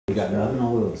You got nothing to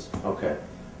lose. Okay.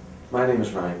 My name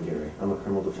is Ryan Geary. I'm a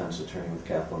criminal defense attorney with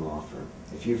Kaplan Law Firm.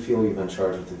 If you feel you've been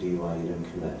charged with a DUI you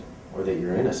didn't commit, or that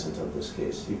you're innocent of this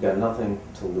case, you've got nothing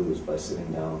to lose by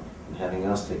sitting down and having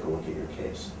us take a look at your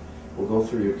case. We'll go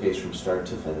through your case from start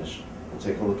to finish. We'll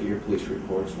take a look at your police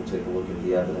reports. We'll take a look at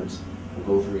the evidence.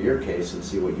 We'll go through your case and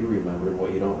see what you remember and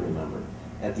what you don't remember.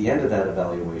 At the end of that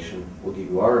evaluation, we'll give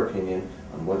you our opinion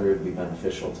on whether it would be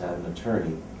beneficial to have an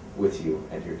attorney with you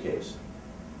at your case.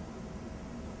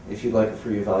 If you'd like a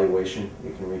free evaluation,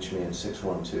 you can reach me at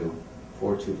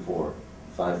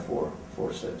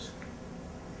 612-424-5446.